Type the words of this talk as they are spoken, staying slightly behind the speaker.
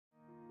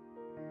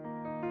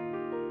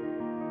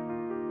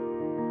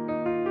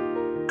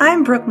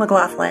I'm Brooke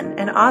McLaughlin,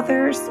 an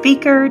author,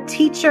 speaker,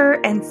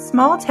 teacher, and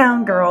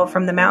small-town girl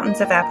from the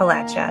mountains of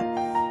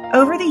Appalachia.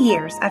 Over the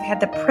years, I've had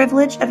the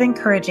privilege of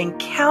encouraging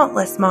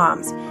countless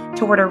moms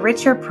toward a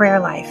richer prayer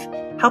life,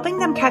 helping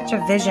them catch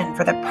a vision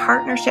for the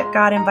partnership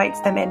God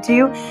invites them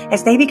into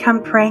as they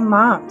become praying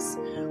moms.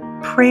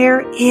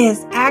 Prayer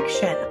is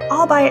action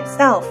all by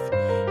itself,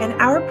 and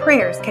our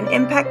prayers can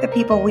impact the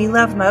people we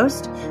love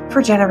most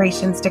for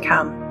generations to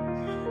come.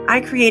 I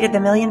created the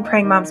Million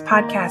Praying Moms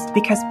podcast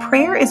because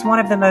prayer is one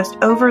of the most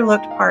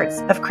overlooked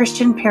parts of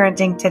Christian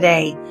parenting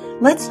today.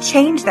 Let's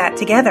change that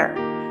together.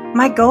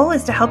 My goal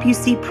is to help you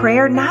see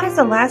prayer not as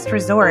a last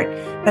resort,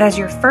 but as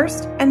your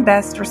first and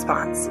best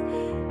response.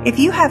 If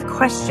you have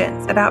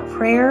questions about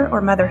prayer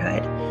or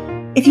motherhood,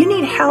 if you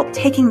need help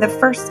taking the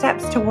first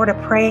steps toward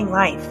a praying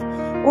life,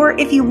 or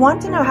if you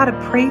want to know how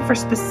to pray for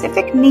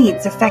specific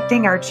needs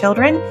affecting our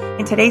children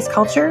in today's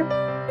culture,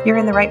 you're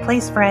in the right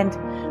place, friend.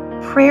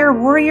 Prayer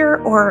warrior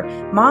or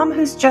mom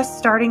who's just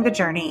starting the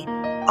journey,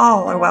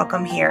 all are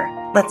welcome here.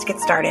 Let's get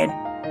started.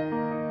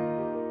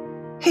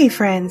 Hey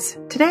friends,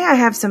 today I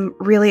have some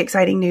really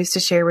exciting news to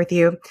share with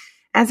you.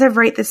 As of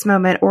right this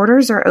moment,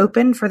 orders are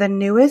open for the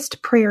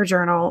newest prayer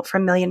journal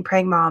from Million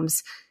Praying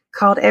Moms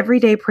called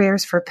Everyday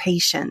Prayers for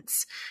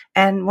Patience.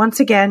 And once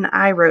again,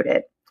 I wrote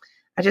it.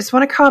 I just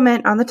want to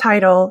comment on the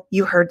title.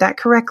 You heard that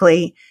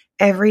correctly.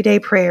 Everyday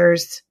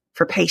Prayers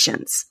for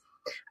Patience.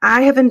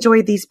 I have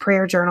enjoyed these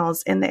prayer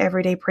journals in the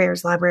Everyday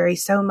Prayers library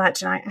so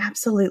much, and I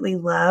absolutely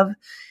love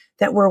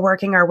that we're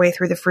working our way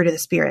through the fruit of the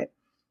Spirit.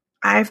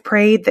 I've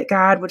prayed that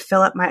God would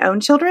fill up my own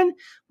children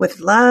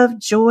with love,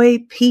 joy,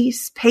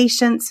 peace,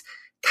 patience,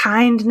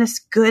 kindness,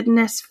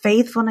 goodness,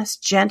 faithfulness,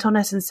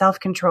 gentleness, and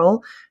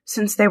self-control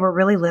since they were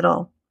really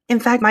little. In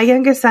fact, my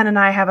youngest son and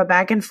I have a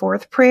back and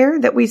forth prayer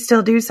that we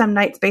still do some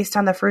nights based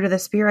on the fruit of the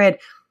Spirit.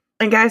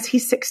 And guys,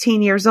 he's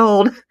 16 years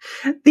old.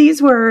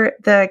 These were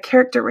the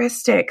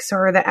characteristics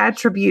or the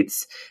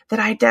attributes that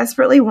I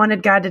desperately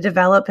wanted God to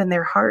develop in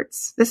their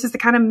hearts. This is the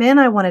kind of men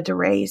I wanted to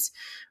raise,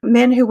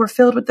 men who were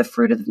filled with the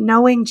fruit of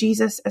knowing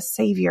Jesus as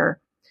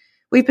Savior.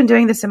 We've been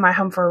doing this in my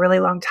home for a really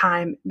long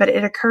time, but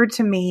it occurred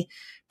to me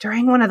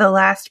during one of the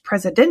last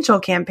presidential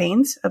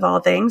campaigns, of all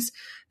things,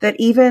 that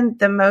even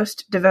the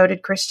most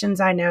devoted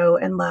Christians I know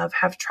and love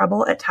have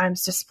trouble at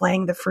times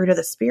displaying the fruit of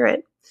the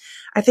Spirit.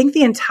 I think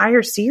the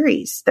entire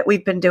series that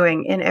we've been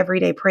doing in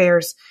Everyday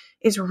Prayers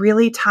is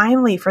really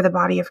timely for the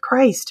body of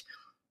Christ,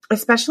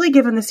 especially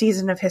given the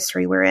season of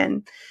history we're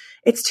in.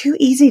 It's too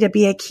easy to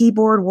be a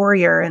keyboard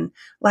warrior and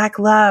lack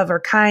love or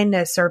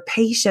kindness or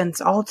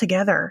patience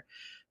altogether.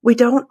 We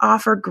don't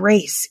offer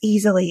grace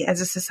easily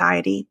as a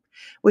society.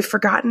 We've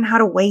forgotten how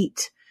to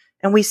wait,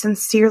 and we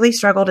sincerely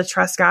struggle to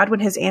trust God when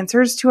His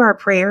answers to our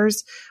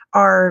prayers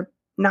are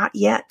not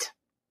yet.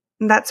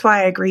 And that's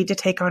why I agreed to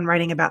take on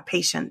writing about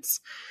patience.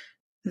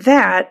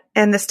 That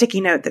and the sticky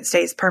note that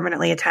stays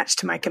permanently attached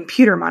to my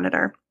computer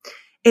monitor.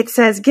 It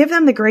says, give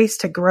them the grace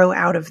to grow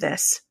out of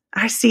this.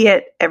 I see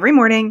it every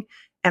morning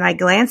and I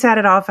glance at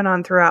it off and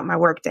on throughout my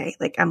workday.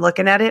 Like I'm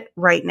looking at it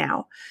right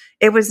now.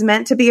 It was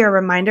meant to be a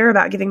reminder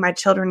about giving my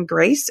children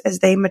grace as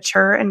they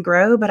mature and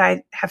grow, but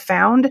I have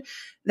found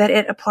that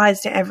it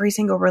applies to every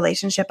single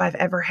relationship I've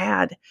ever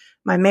had.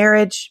 My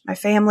marriage, my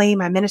family,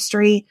 my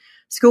ministry,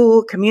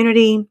 school,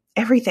 community,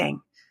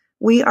 everything.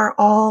 We are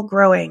all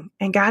growing,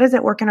 and God is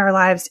at work in our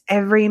lives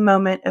every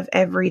moment of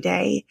every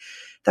day.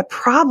 The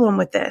problem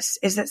with this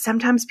is that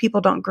sometimes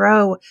people don't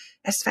grow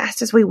as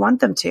fast as we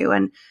want them to,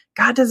 and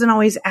God doesn't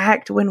always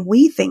act when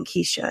we think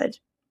He should.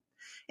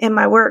 In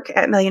my work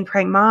at Million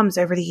Praying Moms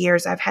over the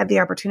years, I've had the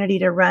opportunity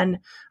to run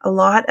a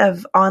lot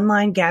of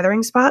online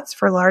gathering spots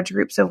for large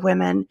groups of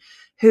women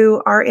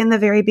who are in the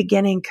very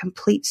beginning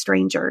complete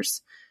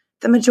strangers.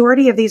 The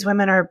majority of these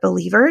women are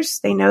believers.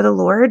 They know the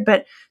Lord,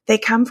 but they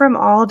come from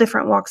all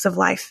different walks of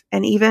life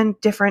and even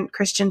different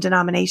Christian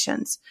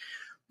denominations.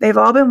 They've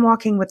all been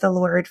walking with the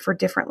Lord for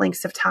different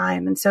lengths of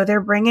time. And so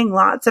they're bringing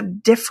lots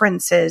of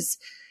differences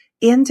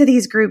into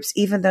these groups,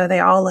 even though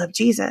they all love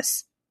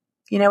Jesus.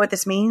 You know what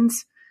this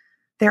means?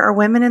 There are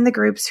women in the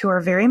groups who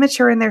are very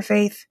mature in their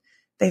faith.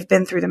 They've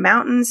been through the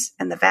mountains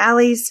and the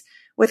valleys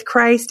with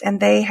Christ, and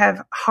they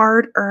have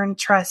hard-earned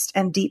trust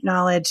and deep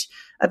knowledge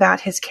about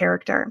His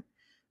character.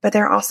 But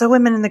there are also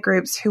women in the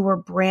groups who were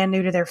brand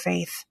new to their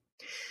faith.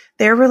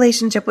 Their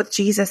relationship with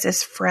Jesus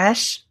is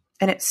fresh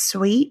and it's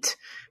sweet,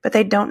 but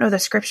they don't know the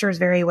scriptures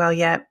very well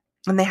yet,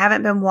 and they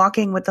haven't been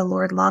walking with the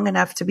Lord long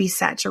enough to be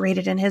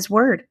saturated in His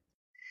word.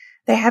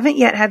 They haven't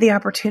yet had the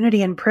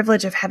opportunity and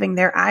privilege of having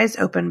their eyes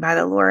opened by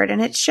the Lord,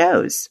 and it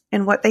shows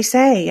in what they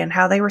say and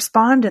how they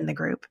respond in the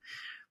group.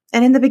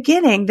 And in the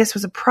beginning, this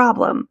was a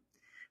problem.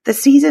 The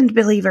seasoned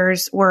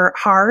believers were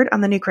hard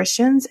on the new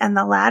Christians, and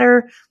the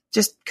latter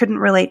just couldn't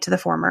relate to the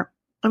former.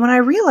 And when I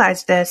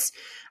realized this,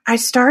 I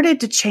started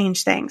to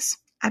change things.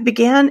 I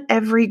began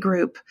every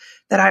group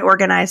that I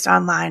organized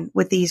online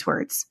with these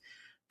words.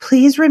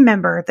 Please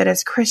remember that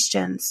as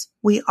Christians,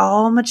 we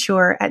all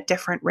mature at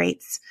different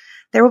rates.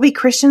 There will be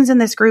Christians in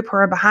this group who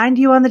are behind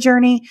you on the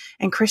journey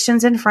and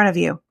Christians in front of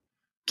you.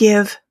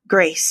 Give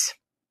grace.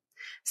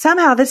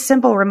 Somehow this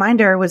simple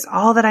reminder was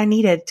all that I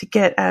needed to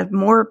get a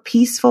more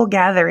peaceful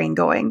gathering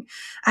going.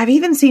 I've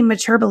even seen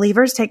mature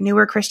believers take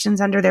newer Christians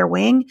under their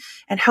wing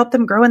and help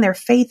them grow in their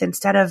faith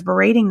instead of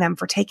berating them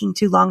for taking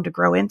too long to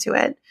grow into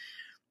it.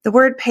 The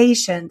word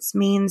patience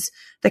means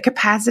the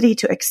capacity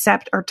to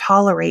accept or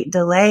tolerate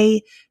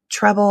delay,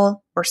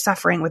 trouble, or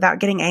suffering without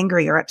getting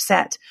angry or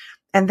upset.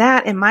 And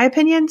that, in my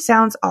opinion,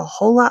 sounds a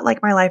whole lot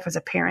like my life as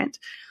a parent.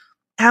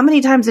 How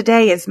many times a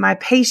day is my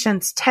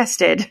patience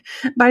tested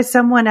by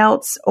someone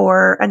else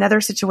or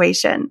another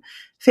situation?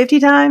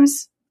 50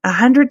 times?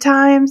 100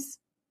 times?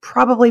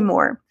 Probably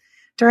more.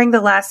 During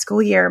the last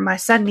school year, my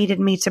son needed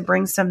me to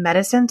bring some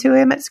medicine to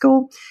him at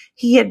school.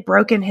 He had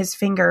broken his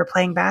finger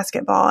playing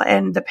basketball,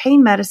 and the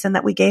pain medicine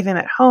that we gave him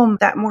at home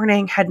that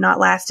morning had not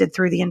lasted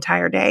through the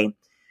entire day.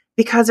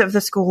 Because of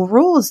the school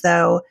rules,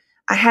 though,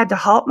 I had to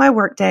halt my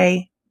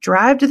workday,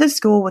 drive to the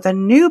school with a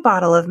new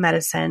bottle of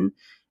medicine,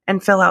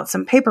 and fill out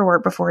some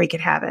paperwork before he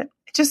could have it.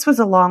 It just was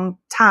a long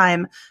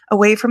time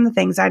away from the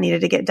things I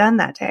needed to get done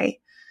that day.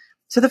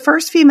 So the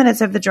first few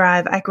minutes of the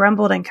drive, I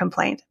grumbled and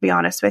complained, to be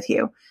honest with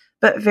you.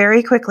 But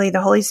very quickly,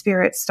 the Holy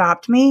Spirit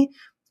stopped me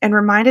and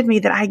reminded me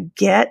that I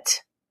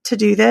get to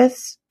do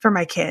this for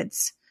my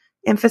kids.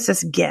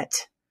 Emphasis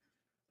get.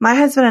 My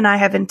husband and I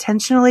have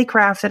intentionally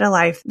crafted a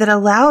life that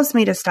allows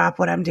me to stop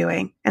what I'm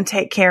doing and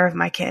take care of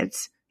my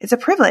kids. It's a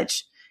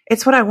privilege.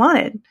 It's what I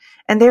wanted.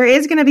 And there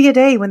is going to be a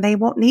day when they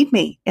won't need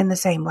me in the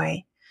same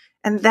way.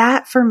 And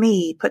that, for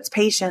me, puts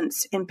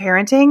patience in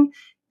parenting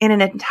in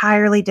an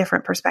entirely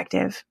different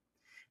perspective.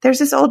 There's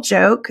this old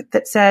joke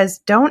that says,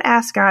 don't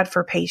ask God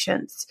for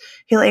patience.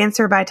 He'll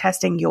answer by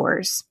testing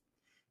yours.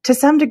 To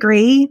some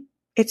degree,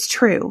 it's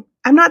true.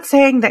 I'm not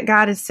saying that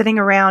God is sitting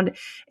around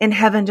in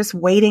heaven just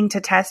waiting to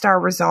test our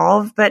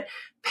resolve, but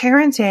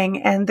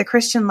parenting and the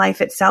Christian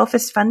life itself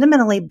is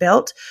fundamentally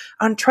built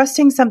on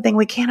trusting something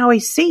we can't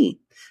always see.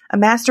 A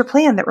master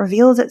plan that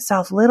reveals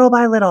itself little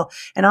by little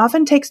and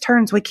often takes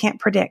turns we can't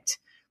predict.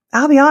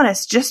 I'll be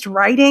honest, just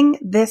writing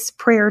this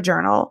prayer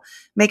journal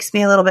makes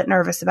me a little bit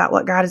nervous about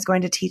what God is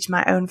going to teach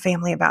my own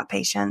family about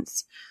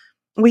patience.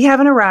 We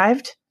haven't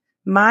arrived.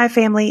 My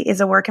family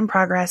is a work in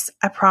progress,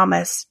 I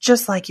promise,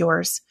 just like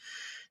yours.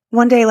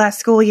 One day last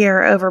school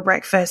year over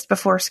breakfast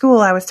before school,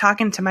 I was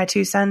talking to my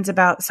two sons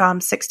about Psalm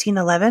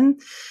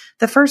 16:11.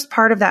 The first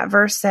part of that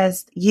verse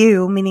says,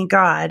 you, meaning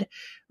God,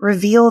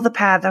 reveal the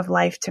path of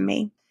life to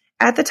me.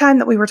 At the time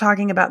that we were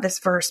talking about this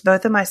verse,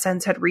 both of my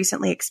sons had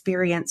recently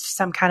experienced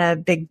some kind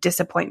of big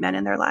disappointment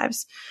in their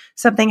lives.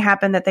 Something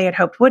happened that they had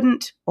hoped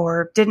wouldn't,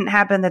 or didn't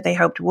happen that they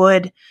hoped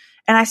would.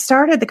 And I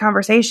started the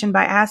conversation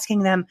by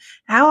asking them,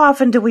 how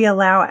often do we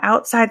allow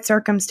outside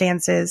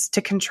circumstances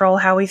to control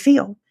how we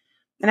feel?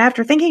 And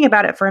after thinking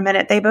about it for a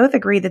minute, they both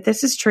agreed that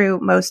this is true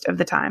most of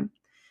the time.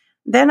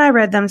 Then I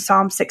read them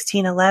Psalm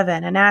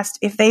 16:11 and asked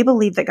if they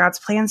believed that God's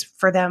plans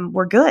for them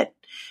were good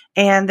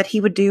and that he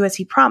would do as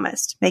he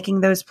promised, making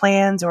those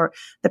plans or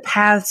the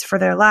paths for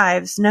their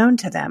lives known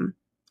to them.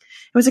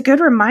 It was a good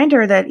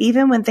reminder that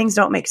even when things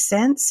don't make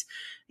sense,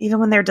 even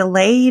when they're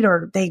delayed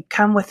or they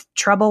come with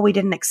trouble we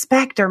didn't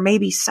expect or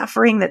maybe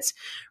suffering that's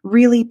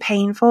really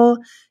painful,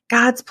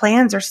 God's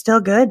plans are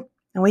still good,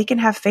 and we can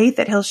have faith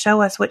that he'll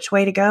show us which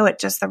way to go at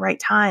just the right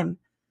time.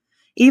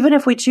 Even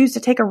if we choose to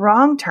take a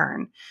wrong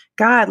turn,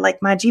 God,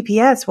 like my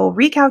GPS, will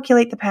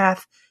recalculate the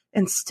path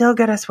and still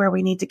get us where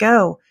we need to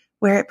go,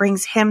 where it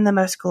brings him the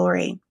most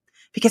glory,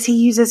 because he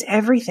uses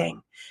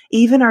everything,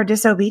 even our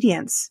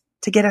disobedience,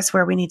 to get us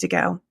where we need to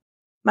go.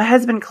 My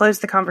husband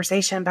closed the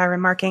conversation by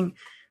remarking,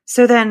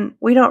 so then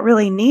we don't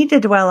really need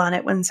to dwell on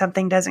it when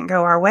something doesn't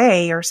go our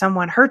way or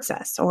someone hurts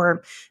us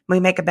or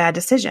we make a bad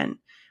decision.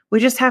 We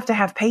just have to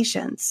have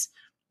patience.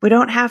 We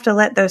don't have to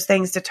let those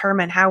things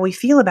determine how we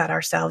feel about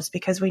ourselves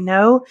because we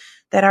know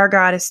that our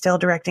God is still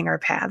directing our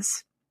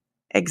paths.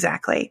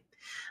 Exactly.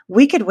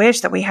 We could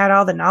wish that we had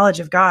all the knowledge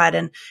of God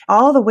and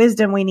all the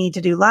wisdom we need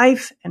to do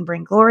life and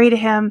bring glory to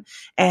him,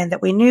 and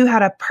that we knew how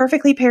to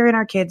perfectly parent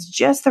our kids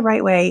just the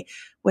right way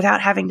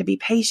without having to be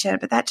patient,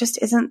 but that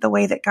just isn't the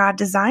way that God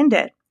designed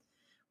it.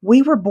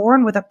 We were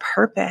born with a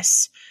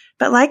purpose,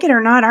 but like it or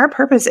not, our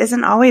purpose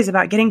isn't always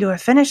about getting to a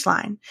finish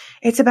line.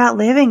 It's about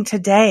living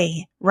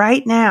today,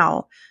 right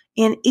now,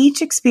 in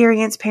each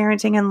experience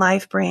parenting and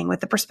life bring,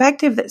 with the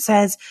perspective that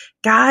says,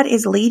 God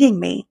is leading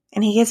me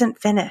and he isn't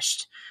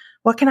finished.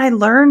 What can I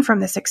learn from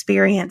this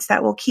experience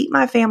that will keep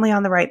my family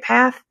on the right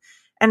path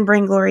and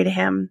bring glory to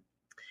him?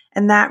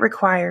 And that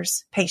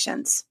requires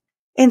patience.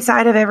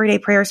 Inside of Everyday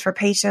Prayers for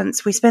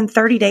Patience, we spend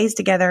 30 days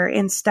together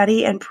in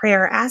study and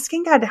prayer,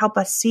 asking God to help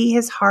us see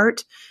his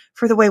heart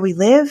for the way we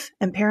live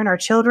and parent our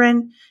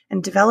children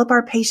and develop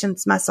our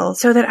patience muscle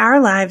so that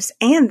our lives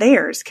and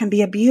theirs can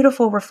be a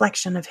beautiful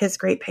reflection of his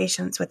great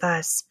patience with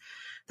us.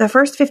 The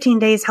first 15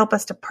 days help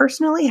us to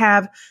personally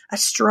have a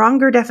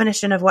stronger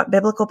definition of what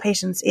biblical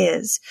patience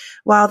is,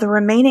 while the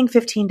remaining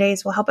 15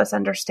 days will help us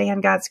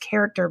understand God's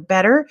character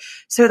better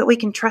so that we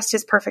can trust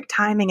his perfect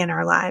timing in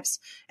our lives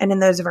and in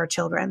those of our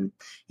children.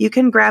 You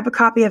can grab a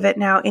copy of it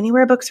now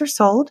anywhere books are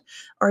sold,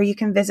 or you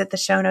can visit the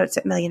show notes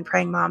at Million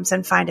Praying Moms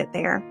and find it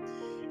there.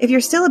 If you're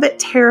still a bit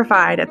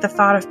terrified at the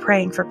thought of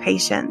praying for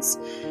patience,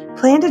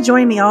 plan to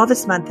join me all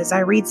this month as I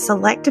read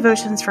select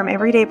devotions from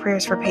Everyday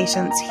Prayers for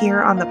Patience here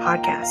on the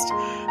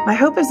podcast. My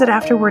hope is that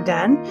after we're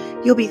done,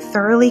 you'll be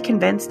thoroughly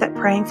convinced that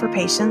praying for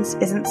patience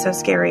isn't so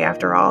scary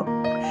after all.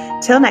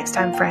 Till next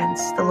time,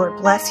 friends, the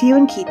Lord bless you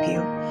and keep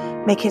you.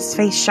 Make his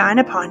face shine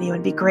upon you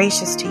and be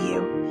gracious to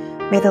you.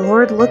 May the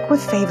Lord look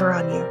with favor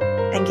on you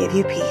and give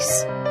you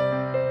peace.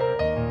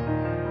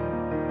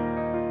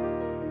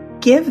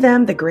 Give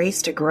them the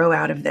grace to grow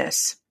out of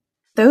this.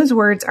 Those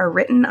words are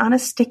written on a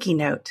sticky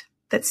note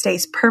that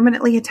stays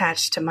permanently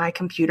attached to my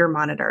computer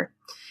monitor.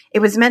 It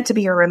was meant to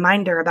be a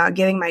reminder about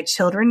giving my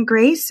children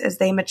grace as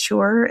they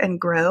mature and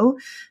grow,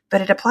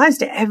 but it applies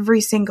to every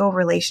single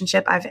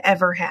relationship I've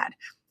ever had.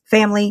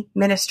 Family,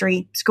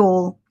 ministry,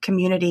 school,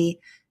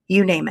 community,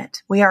 you name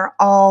it. We are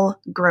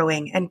all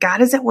growing, and God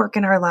is at work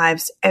in our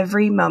lives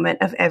every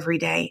moment of every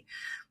day.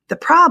 The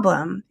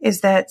problem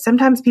is that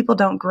sometimes people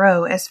don't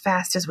grow as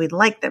fast as we'd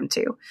like them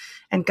to,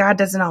 and God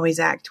doesn't always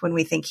act when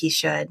we think he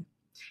should.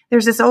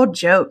 There's this old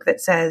joke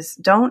that says,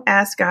 don't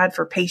ask God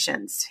for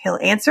patience. He'll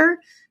answer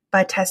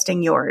by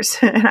testing yours.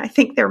 And I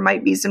think there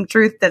might be some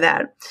truth to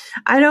that.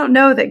 I don't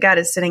know that God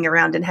is sitting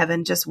around in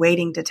heaven just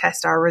waiting to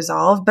test our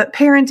resolve, but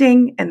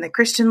parenting and the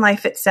Christian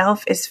life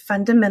itself is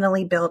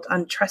fundamentally built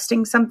on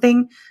trusting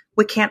something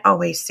we can't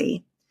always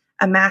see.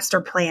 A master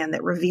plan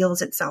that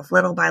reveals itself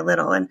little by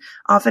little and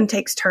often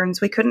takes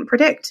turns we couldn't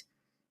predict.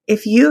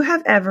 If you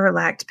have ever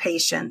lacked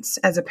patience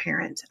as a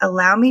parent,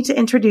 allow me to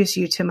introduce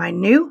you to my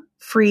new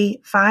free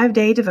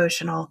 5-day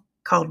devotional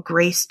called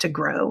Grace to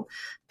Grow,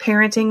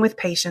 Parenting with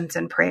Patience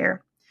and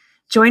Prayer.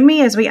 Join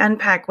me as we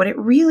unpack what it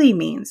really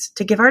means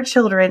to give our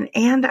children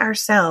and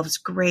ourselves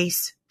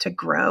grace to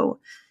grow.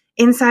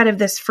 Inside of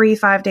this free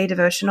 5-day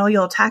devotional,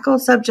 you'll tackle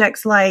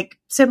subjects like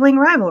sibling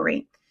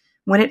rivalry,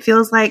 when it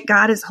feels like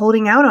God is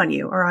holding out on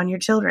you or on your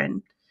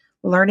children,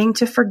 learning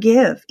to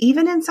forgive,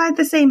 even inside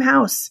the same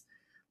house,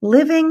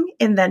 living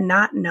in the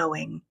not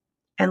knowing,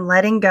 and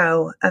letting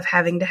go of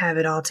having to have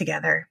it all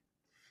together.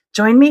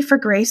 Join me for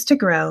Grace to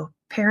Grow,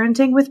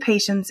 Parenting with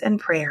Patience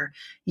and Prayer,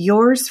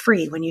 yours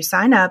free when you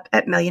sign up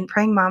at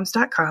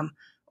millionprayingmoms.com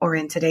or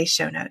in today's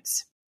show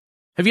notes.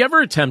 Have you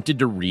ever attempted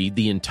to read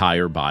the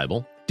entire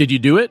Bible? Did you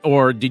do it,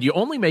 or did you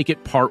only make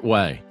it part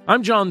way?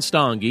 I'm John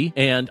Stange,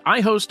 and I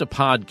host a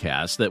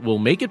podcast that will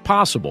make it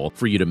possible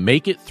for you to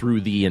make it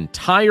through the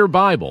entire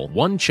Bible,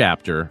 one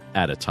chapter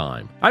at a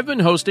time. I've been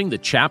hosting the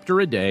Chapter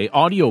a Day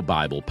audio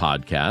Bible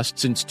podcast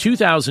since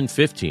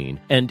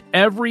 2015, and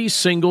every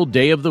single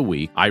day of the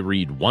week, I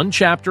read one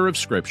chapter of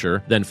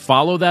Scripture, then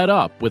follow that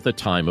up with a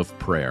time of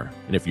prayer.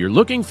 And if you're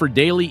looking for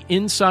daily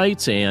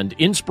insights and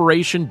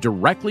inspiration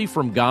directly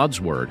from God's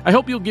Word, I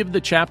hope you'll give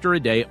the Chapter a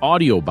Day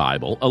audio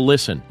Bible a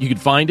listen. You can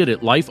find it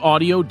at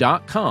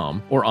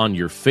lifeaudio.com or on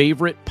your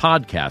favorite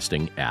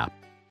podcasting app.